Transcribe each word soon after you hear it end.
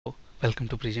Welcome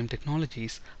to Prism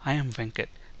Technologies. I am Venkat.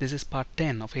 This is part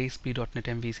 10 of ASP .NET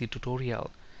MVC tutorial.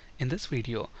 In this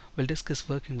video, we'll discuss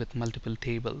working with multiple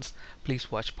tables. Please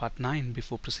watch part 9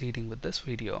 before proceeding with this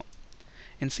video.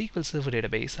 In SQL Server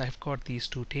database, I've got these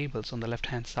two tables on the left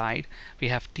hand side. We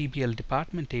have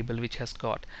tblDepartment table which has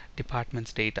got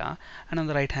departments data, and on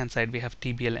the right hand side we have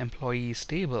tblEmployees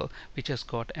table which has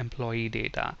got employee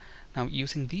data. Now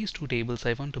using these two tables,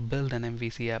 I want to build an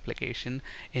MVC application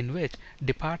in which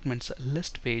departments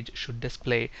list page should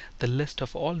display the list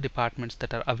of all departments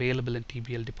that are available in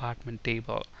tblDepartment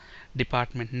table.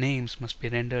 Department names must be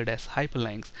rendered as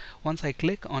hyperlinks. Once I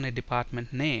click on a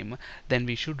department name, then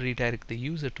we should redirect the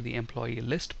user to the employee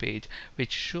list page,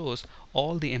 which shows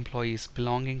all the employees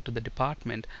belonging to the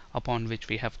department upon which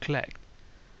we have clicked.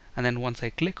 And then once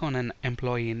I click on an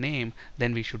employee name,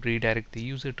 then we should redirect the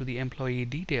user to the employee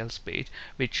details page,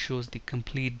 which shows the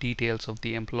complete details of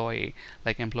the employee,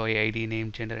 like employee ID,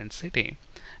 name, gender, and city.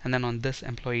 And then on this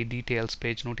employee details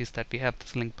page, notice that we have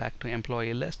this link back to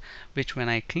employee list, which when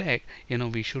I click,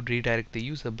 we should redirect the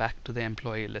user back to the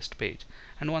employee list page.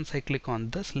 And once I click on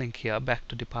this link here, back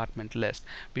to department list,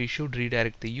 we should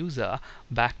redirect the user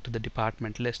back to the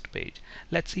department list page.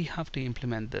 Let's see how to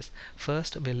implement this.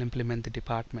 First, we'll implement the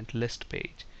department list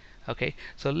page. Okay,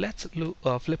 so let's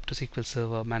flip to SQL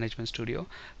Server Management Studio.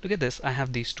 Look at this. I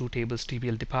have these two tables,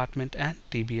 tblDepartment and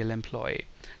tblEmployee.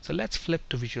 So let's flip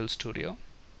to Visual Studio.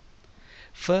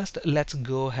 First, let's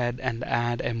go ahead and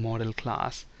add a model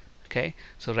class. Okay,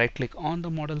 so right click on the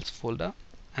models folder,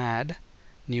 add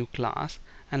new class,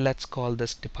 and let's call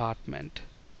this department.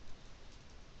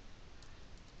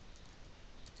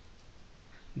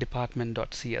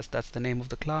 Department.cs, that's the name of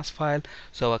the class file.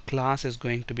 So our class is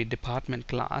going to be department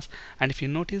class, and if you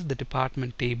notice the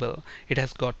department table, it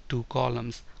has got two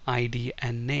columns, ID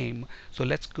and name. So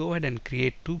let's go ahead and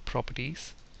create two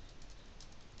properties.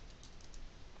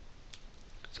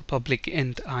 So public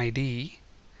int ID,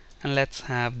 and let's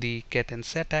have the get and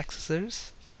set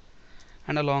accessors.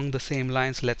 And along the same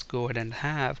lines, let's go ahead and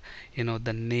have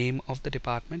the name of the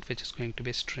department, which is going to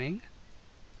be string.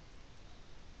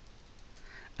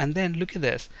 And then look at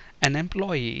this,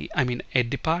 a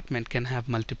department can have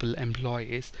multiple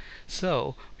employees.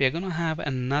 So we are going to have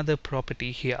another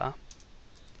property here.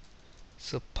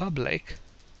 So public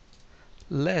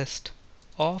list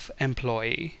of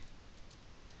employee,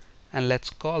 and let's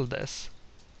call this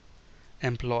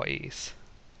employees.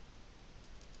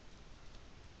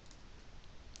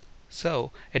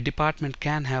 So a department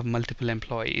can have multiple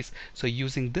employees. So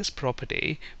using this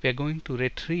property, we are going to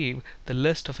retrieve the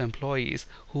list of employees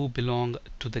who belong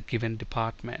to the given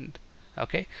department.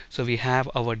 Okay, so we have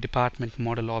our department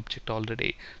model object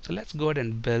already. So let's go ahead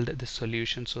and build this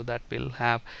solution so that we'll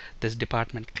have this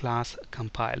department class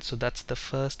compiled. So that's the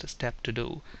first step to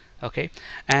do. Okay,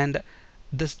 and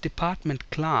this department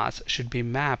class should be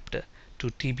mapped to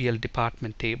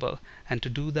tblDepartment table, and to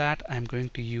do that I'm going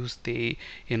to use the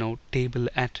table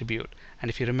attribute. And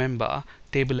if you remember,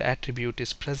 table attribute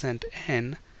is present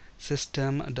in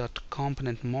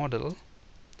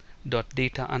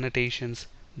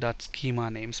system.componentModel.dataAnnotations.schema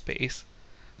namespace.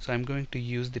 So I'm going to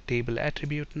use the table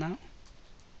attribute now,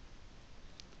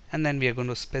 and then we are going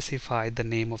to specify the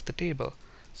name of the table,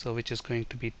 so which is going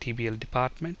to be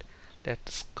tblDepartment.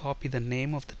 Let's copy the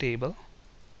name of the table.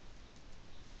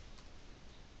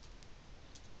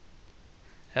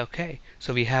 Okay,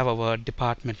 so we have our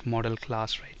department model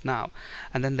class right now.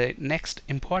 And then the next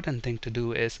important thing to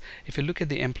do is, if you look at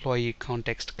the employee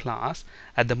context class,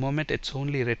 at the moment it's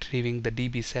only retrieving the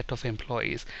DB set of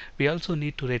employees. We also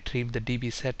need to retrieve the DB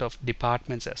set of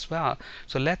departments as well.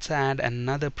 So let's add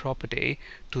another property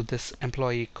to this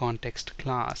employee context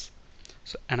class.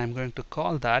 So, and I'm going to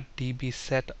call that DB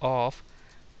set of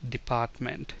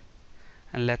department,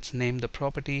 and let's name the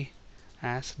property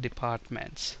as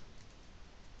departments.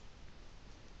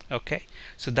 Okay,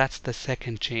 so that's the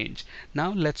second change.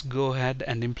 Now let's go ahead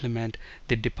and implement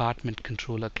the department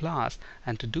controller class,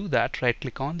 and to do that, right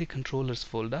click on the controllers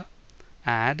folder,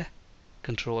 add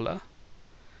controller,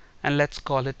 and let's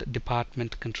call it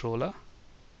department controller.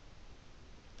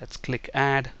 Let's click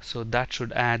add, so that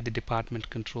should add the department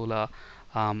controller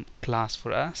class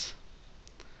for us.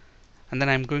 And then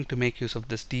I'm going to make use of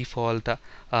this default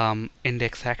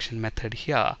index action method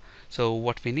here. So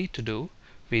what we need to do,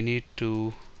 we need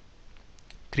to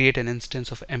create an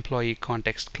instance of employee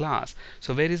context class.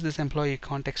 So where is this employee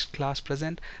context class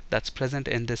present? That's present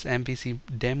in this MVC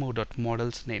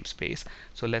demo.models namespace.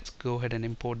 So let's go ahead and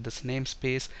import this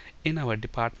namespace in our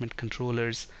department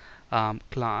controllers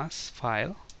class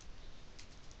file.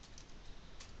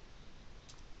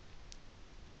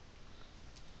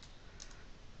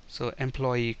 So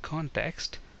employee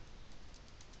context,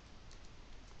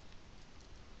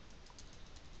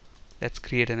 let's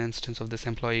create an instance of this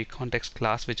employee context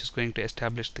class, which is going to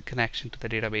establish the connection to the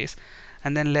database.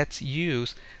 And then let's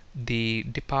use the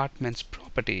departments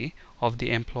property of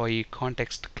the employee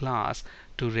context class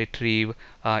to retrieve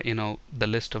the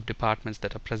list of departments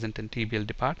that are present in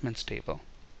tblDepartments table.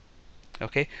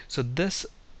 Okay, so this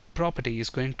property is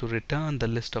going to return the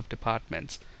list of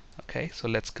departments. Okay, so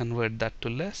let's convert that to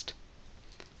list,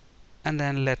 and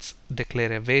then let's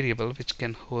declare a variable which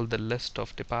can hold the list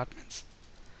of departments.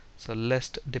 So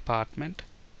list department,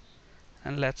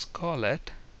 and let's call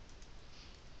it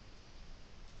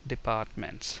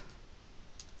departments.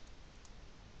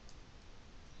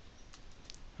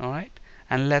 Alright,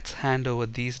 and let's hand over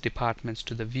these departments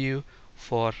to the view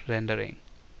for rendering.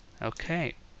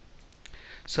 Okay,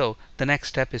 so the next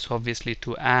step is obviously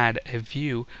to add a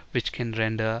view which can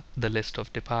render the list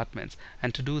of departments.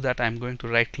 And to do that, I'm going to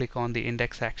right click on the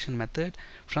index action method.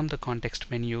 From the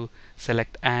context menu,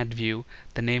 select add view.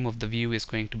 The name of the view is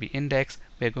going to be index.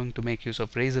 We're going to make use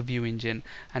of Razor View Engine,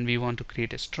 and we want to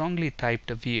create a strongly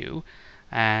typed view,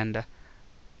 and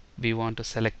we want to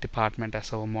select department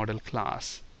as our model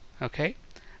class. Okay,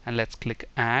 and let's click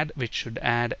add, which should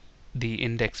add the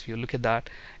index view. Look at that.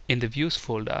 In the views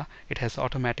folder, it has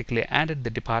automatically added the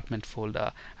department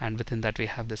folder, and within that we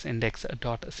have this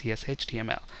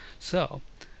index.cshtml. So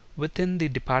within the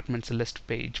departments list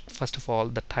page, first of all,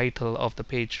 the title of the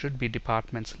page should be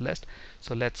departments list.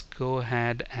 So let's go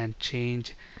ahead and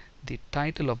change the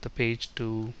title of the page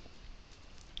to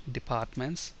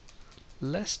departments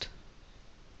list,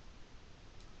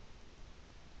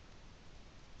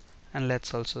 and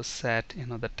let's also set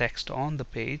the text on the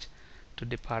page to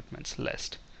departments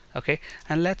list. Okay,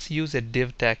 and let's use a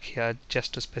div tag here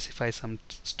just to specify some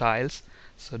styles.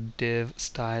 So div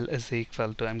style is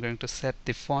equal to, I'm going to set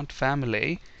the font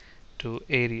family to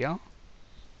Arial.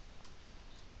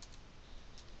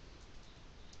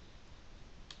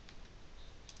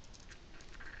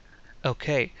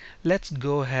 Okay, let's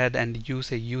go ahead and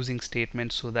use a using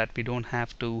statement so that we don't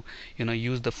have to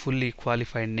use the fully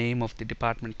qualified name of the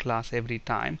department class every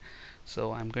time.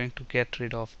 So I'm going to get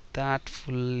rid of that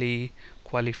fully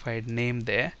qualified name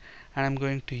there, and I'm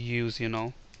going to use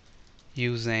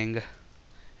using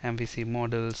MVC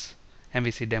models,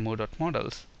 MVC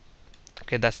demo.models.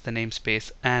 Okay, that's the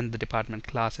namespace, and the department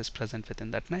class is present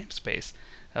within that namespace.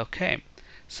 Okay,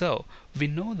 so we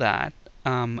know that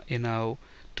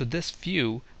to this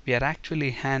view we are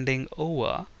actually handing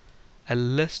over a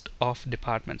list of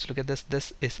departments. Look at this.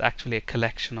 This is actually a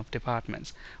collection of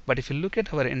departments. But if you look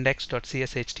at our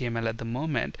index.cshtml at the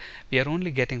moment, we are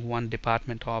only getting one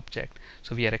department object.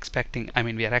 So we are expecting,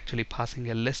 we are actually passing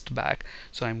a list back.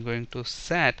 So I'm going to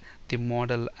set the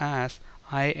model as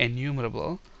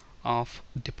IEnumerable of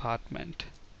department.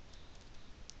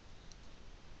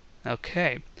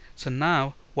 Okay, so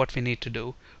now what we need to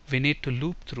do, we need to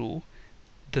loop through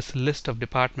this list of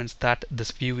departments that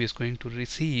this view is going to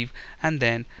receive, and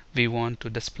then we want to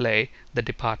display the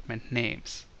department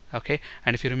names. Okay,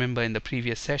 and if you remember in the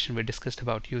previous session we discussed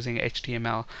about using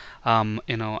HTML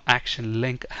action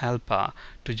link helper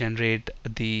to generate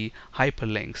the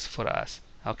hyperlinks for us.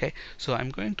 Okay, so I'm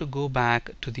going to go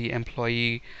back to the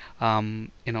employee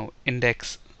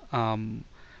index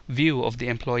view of the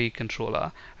employee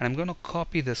controller, and I'm going to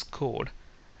copy this code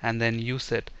and then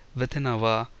use it within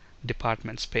our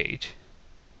departments page.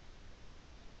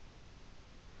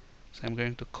 So I'm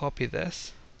going to copy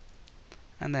this,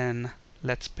 and then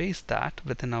let's paste that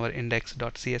within our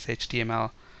index.cshtml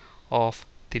of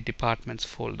the departments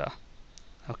folder.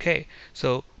 Okay,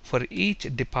 so for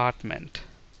each department,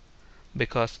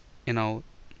 because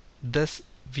this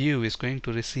view is going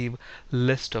to receive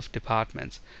list of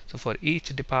departments, so for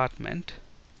each department,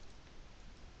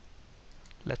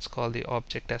 let's call the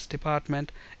object as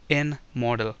department. In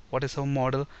model, what is our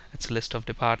model? It's a list of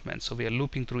departments. So we are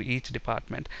looping through each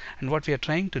department, and what we are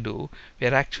trying to do, we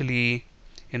are actually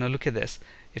look at this.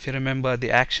 If you remember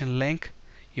the action link,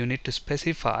 you need to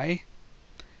specify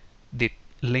the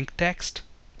link text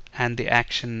and the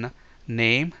action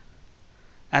name,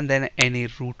 and then any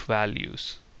root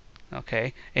values.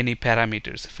 Okay, any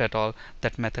parameters, if at all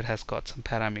that method has got some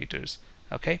parameters.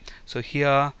 Okay, so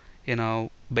here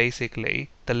basically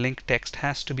the link text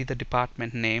has to be the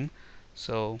department name,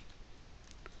 so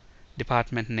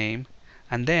department name,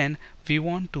 and then we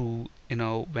want to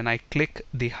when I click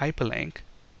the hyperlink,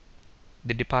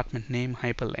 the department name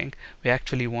hyperlink, we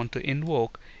actually want to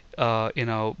invoke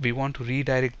we want to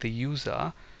redirect the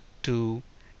user to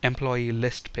employee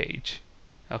list page.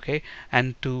 Okay,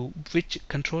 and to which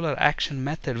controller action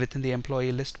method within the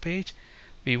employee list page?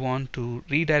 we want to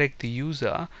redirect the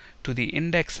user to the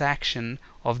index action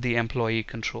of the employee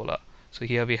controller. So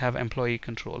here we have employee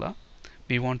controller.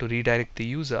 We want to redirect the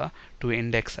user to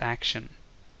index action.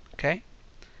 Okay,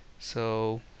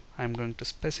 so I'm going to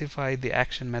specify the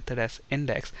action method as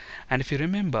index, and if you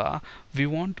remember, we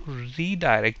want to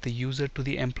redirect the user to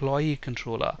the employee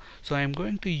controller. So I'm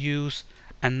going to use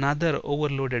another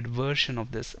overloaded version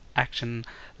of this action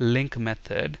link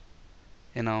method.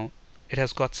 It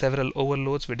has got several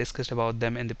overloads. We discussed about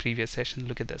them in the previous session.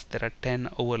 Look at this, there are 10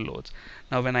 overloads.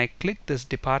 Now when I click this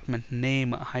department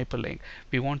name hyperlink,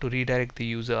 we want to redirect the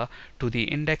user to the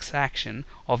index action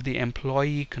of the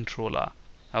employee controller.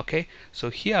 Okay, so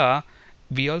here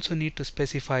we also need to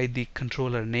specify the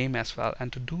controller name as well,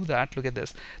 and to do that, look at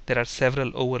this, there are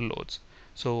several overloads.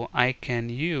 So I can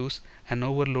use an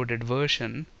overloaded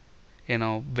version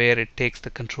where it takes the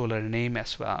controller name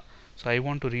as well. So I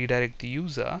want to redirect the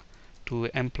user to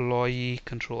employee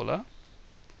controller,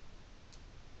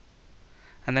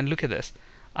 and then look at this,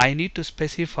 I need to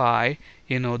specify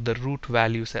the root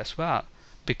values as well,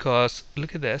 because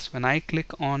look at this, when I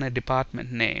click on a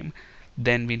department name,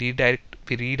 then we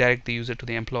redirect the user to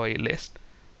the employee list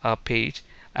page,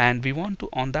 and we want to,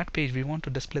 on that page, we want to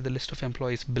display the list of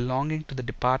employees belonging to the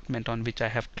department on which I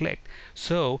have clicked.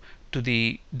 So to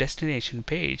the destination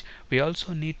page, we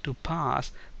also need to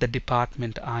pass the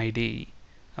department ID.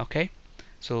 Okay,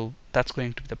 so that's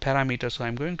going to be the parameter. So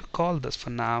I'm going to call this for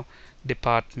now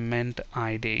department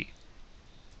ID.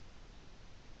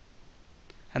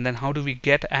 And then how do we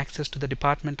get access to the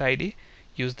department ID?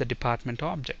 Use the department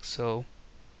object. So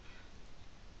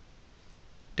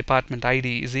department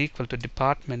ID is equal to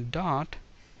department dot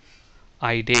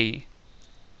ID.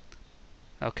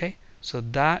 Okay, so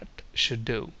that should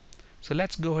do. So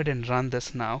let's go ahead and run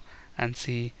this now and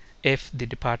see if the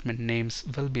department names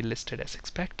will be listed as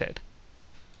expected.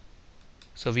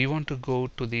 So we want to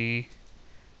go to the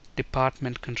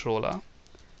department controller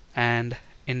and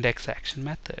index action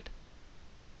method,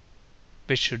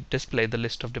 which should display the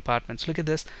list of departments. Look at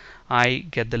this, I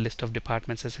get the list of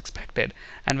departments as expected,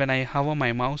 and when I hover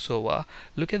my mouse over,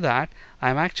 look at that,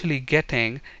 I'm actually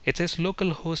getting, it says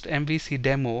localhost MVC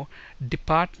demo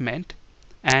department,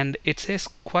 and it says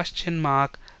question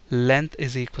mark length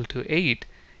is equal to 8.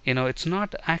 It's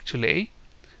not actually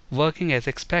working as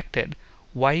expected.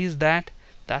 Why is that?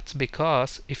 That's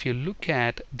because if you look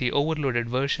at the overloaded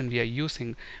version we are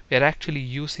using, we are actually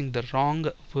using the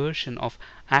wrong version of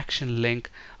action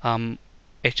link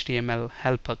HTML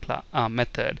helper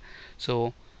method.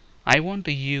 So I want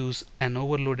to use an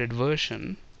overloaded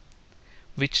version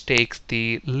which takes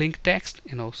the link text,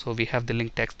 so we have the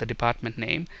link text, the department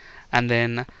name, and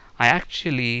then I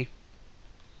actually,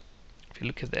 if you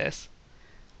look at this,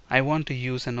 I want to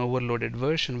use an overloaded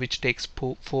version which takes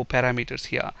 4 parameters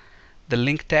here. The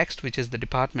link text, which is the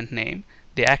department name,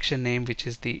 the action name, which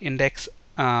is the index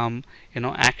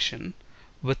action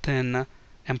within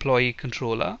employee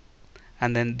controller,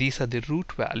 and then these are the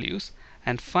root values,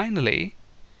 and finally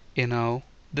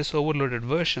this overloaded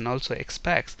version also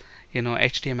expects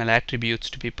HTML attributes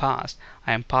to be passed.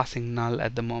 I am passing null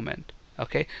at the moment.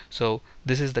 Okay, so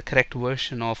this is the correct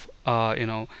version of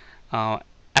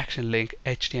action link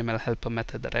HTML helper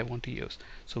method that I want to use.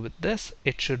 So with this,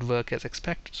 it should work as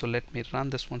expected. So let me run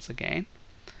this once again,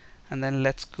 and then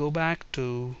let's go back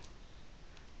to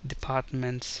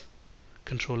departments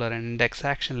controller and index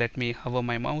action. Let me hover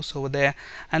my mouse over there,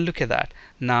 and look at that,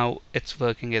 now it's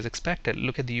working as expected.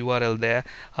 Look at the URL there.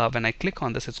 When I click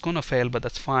on this, it's going to fail, but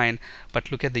that's fine.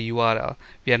 But look at the URL,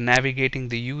 we are navigating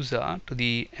the user to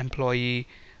the employee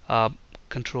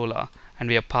controller, and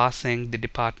we are passing the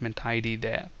department ID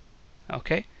there.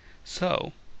 Okay,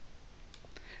 so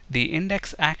the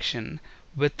index action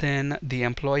within the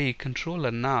employee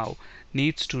controller now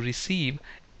needs to receive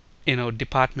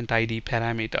department ID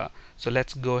parameter. So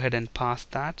let's go ahead and pass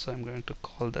that. So I'm going to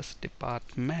call this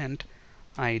department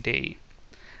ID,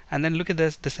 and then look at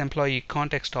this employee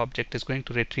context object is going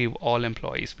to retrieve all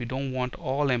employees. We don't want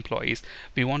all employees,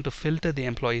 we want to filter the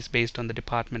employees based on the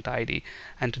department ID,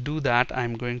 and to do that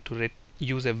I'm going to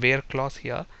use a where clause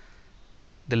here,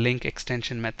 the link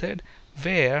extension method,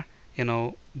 where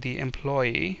the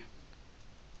employee,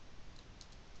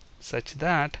 such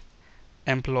that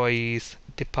employees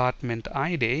department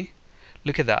ID.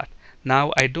 Look at that,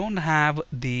 now I don't have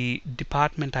the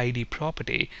department ID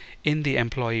property in the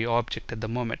employee object at the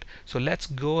moment. So let's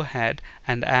go ahead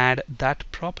and add that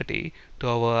property to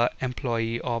our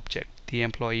employee object, the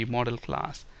employee model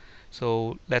class.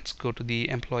 So let's go to the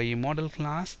employee model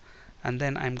class, and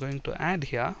then I'm going to add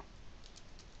here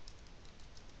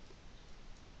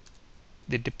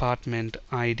the department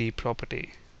ID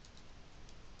property.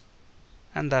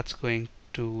 and that's going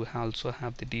to also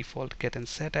have the default get and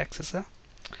set accessor.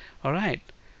 Alright,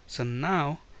 so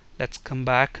now let's come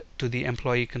back to the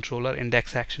employee controller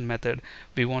index action method.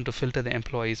 We want to filter the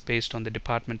employees based on the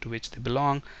department to which they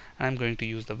belong. I'm going to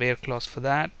use the where clause for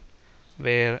that,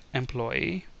 where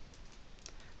employee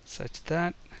such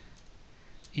that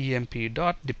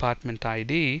emp.department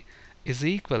ID is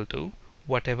equal to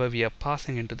whatever we are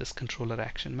passing into this controller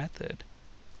action method.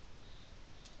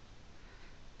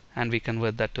 And we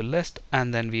convert that to list,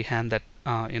 and then we hand that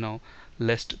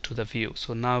list to the view.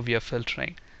 So now we are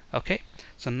filtering. Okay,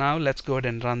 so now let's go ahead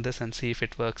and run this and see if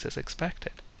it works as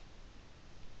expected.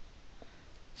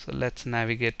 So let's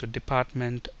navigate to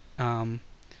department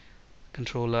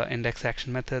controller index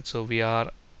action method. So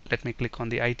let me click on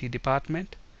the IT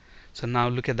department. So now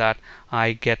look at that,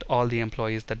 I get all the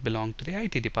employees that belong to the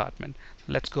IT department. So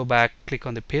let's go back, click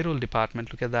on the payroll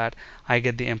department. Look at that, I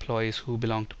get the employees who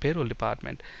belong to payroll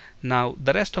department. Now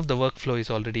the rest of the workflow is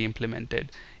already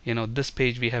implemented. This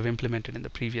page we have implemented in the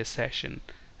previous session.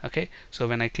 Okay, so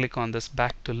when I click on this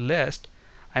back to list,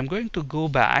 I'm going to go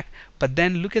back, but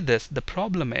then look at this. The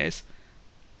problem is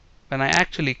when I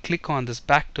actually click on this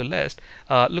back to list,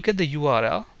 look at the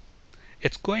URL.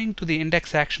 It's going to the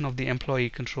index action of the employee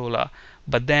controller,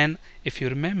 but then if you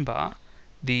remember,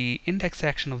 the index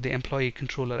action of the employee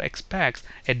controller expects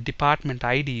a department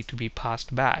ID to be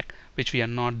passed back, which we are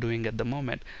not doing at the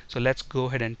moment. So let's go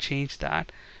ahead and change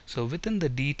that. So within the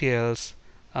details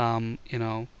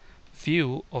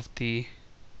view of the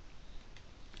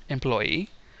employee,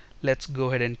 let's go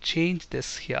ahead and change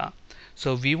this here.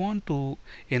 So we want to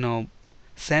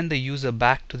send the user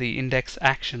back to the index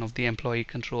action of the employee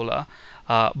controller,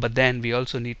 but then we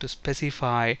also need to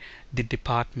specify the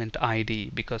department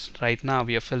ID, because right now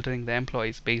we are filtering the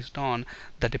employees based on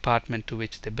the department to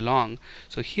which they belong.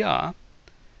 So here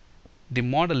the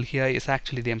model here is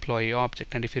actually the employee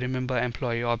object, and if you remember,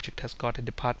 employee object has got a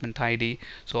department ID,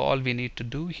 so all we need to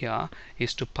do here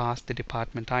is to pass the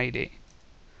department ID.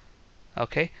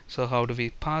 Okay, so how do we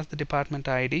pass the department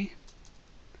ID?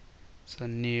 So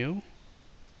new,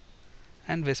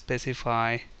 and we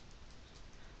specify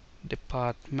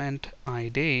department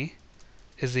ID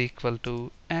is equal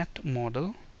to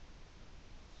 @model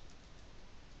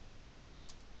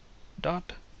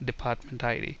dot department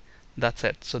ID. That's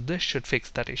it. So this should fix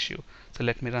that issue. So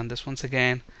let me run this once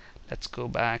again. Let's go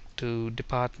back to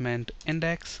department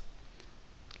index.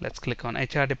 Let's click on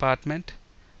HR department.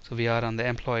 So we are on the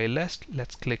employee list.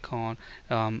 Let's click on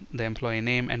the employee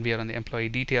name, and we are on the employee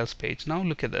details page. Now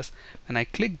look at this. When I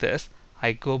click this,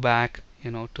 I go back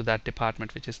to that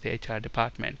department, which is the HR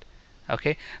department.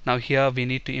 Okay, now here we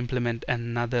need to implement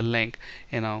another link.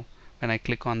 When I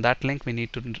click on that link, we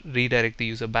need to redirect the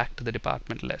user back to the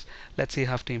department list. Let's see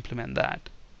how to implement that.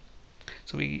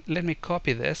 So let me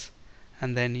copy this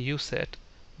and then use it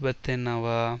within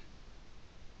our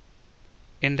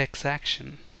index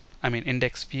action,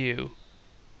 index view.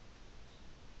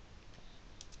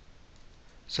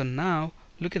 So now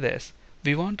look at this.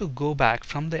 We want to go back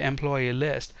from the employee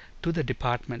list to the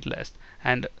department list,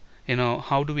 and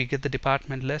how do we get the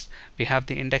department list? We have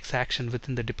the index action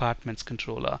within the departments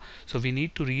controller, so we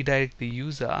need to redirect the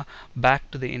user back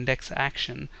to the index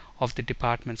action of the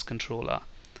departments controller.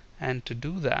 And to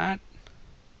do that,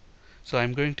 so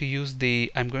I'm going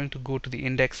to go to the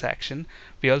index action.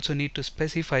 We also need to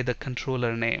specify the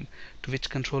controller name. To which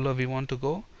controller we want to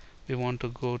go? We want to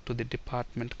go to the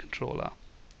department controller.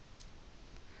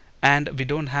 And we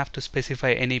don't have to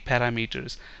specify any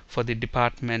parameters for the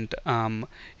department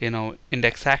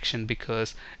index action,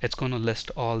 because it's going to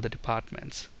list all the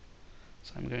departments.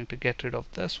 So I'm going to get rid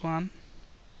of this one.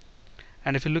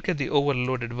 And if you look at the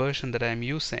overloaded version that I'm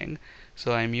using,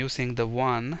 so I'm using the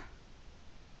one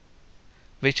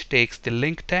which takes the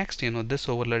link text, this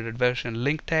overloaded version,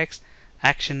 link text,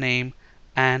 action name,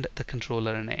 and the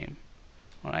controller name.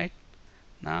 Alright,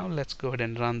 now let's go ahead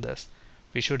and run this.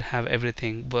 We should have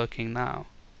everything working now.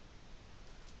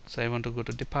 So I want to go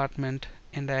to department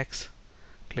index,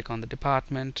 click on the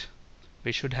department.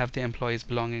 We should have the employees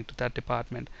belonging to that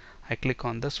department. I click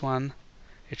on this one,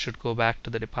 it should go back to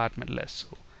the department list.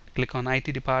 So click on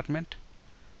IT department,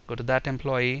 go to that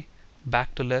employee,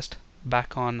 back to list,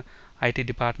 back on IT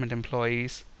department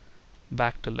employees,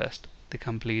 back to list, the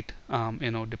complete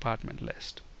department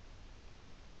list.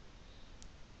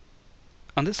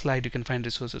 On this slide, you can find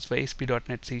resources for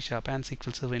ASP.NET, C# and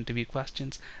SQL Server interview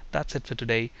questions. That's it for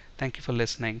today. Thank you for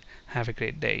listening. Have a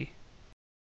great day.